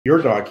Your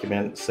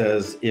document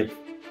says if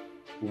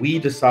we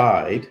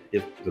decide,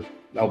 if the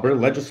Alberta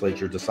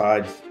legislature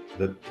decides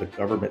that the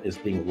government is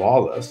being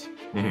lawless,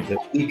 that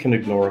we can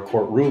ignore a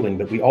court ruling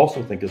that we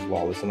also think is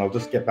lawless. And I'll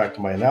just get back to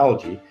my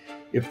analogy.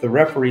 If the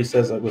referee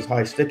says it was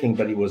high sticking,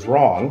 but he was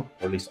wrong,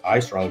 or at least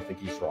I strongly think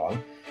he's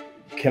wrong,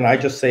 can I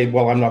just say,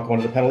 well, I'm not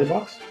going to the penalty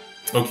box?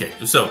 Okay,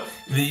 so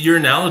your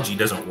analogy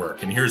doesn't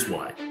work, and here's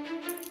why.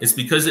 It's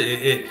because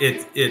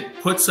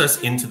it puts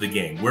us into the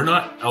game.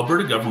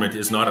 Alberta government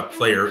is not a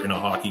player in a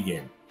hockey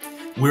game.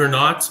 We're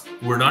not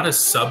a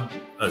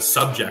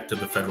subject of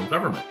the federal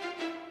government.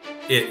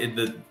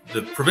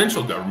 The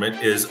provincial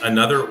government is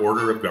another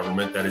order of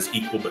government that is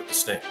equal but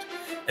distinct.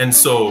 And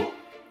so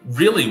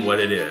really what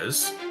it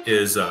is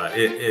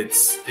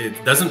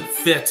it doesn't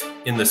fit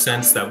in the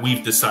sense that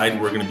we've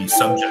decided we're going to be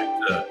subject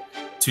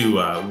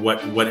to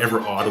whatever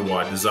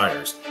Ottawa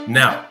desires.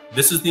 Now,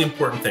 this is the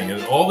important thing,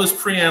 and all this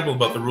preamble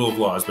about the rule of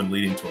law has been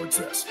leading towards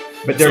this.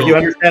 But there, so, you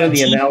understand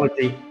the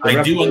analogy?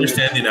 I do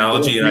understand the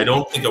analogy, and I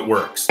don't think it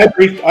works. I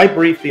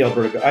briefed the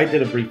Alberta. I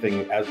did a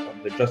briefing, as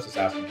the justice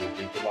asked me to do a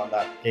briefing on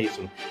that case,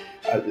 and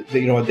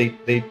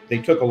they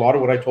took a lot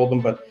of what I told them.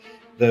 But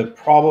the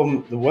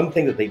one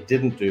thing that they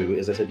didn't do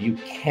is I said you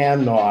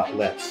cannot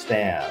let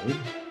stand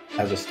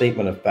as a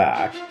statement of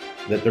fact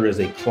that there is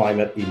a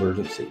climate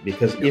emergency,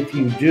 because if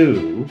you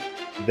do,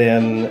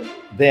 then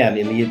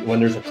when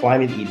there's a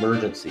climate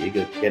emergency,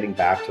 getting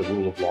back to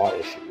rule of law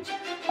issues,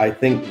 I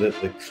think that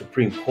the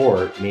Supreme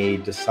Court may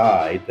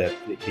decide that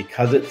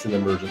because it's an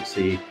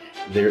emergency,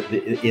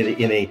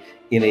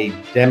 in a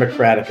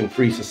democratic and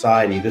free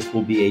society, this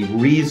will be a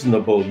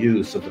reasonable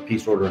use of the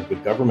Peace, Order, and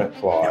Good Government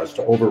Clause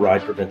to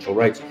override provincial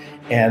rights.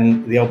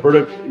 And the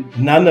Alberta,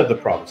 none of the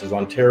provinces,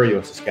 Ontario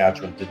and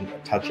Saskatchewan,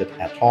 didn't touch it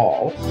at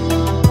all.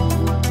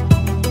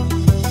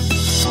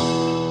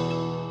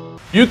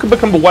 You can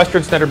become a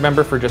Western Standard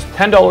member for just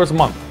 $10 a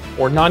month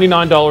or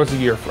 $99 a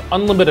year for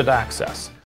unlimited access.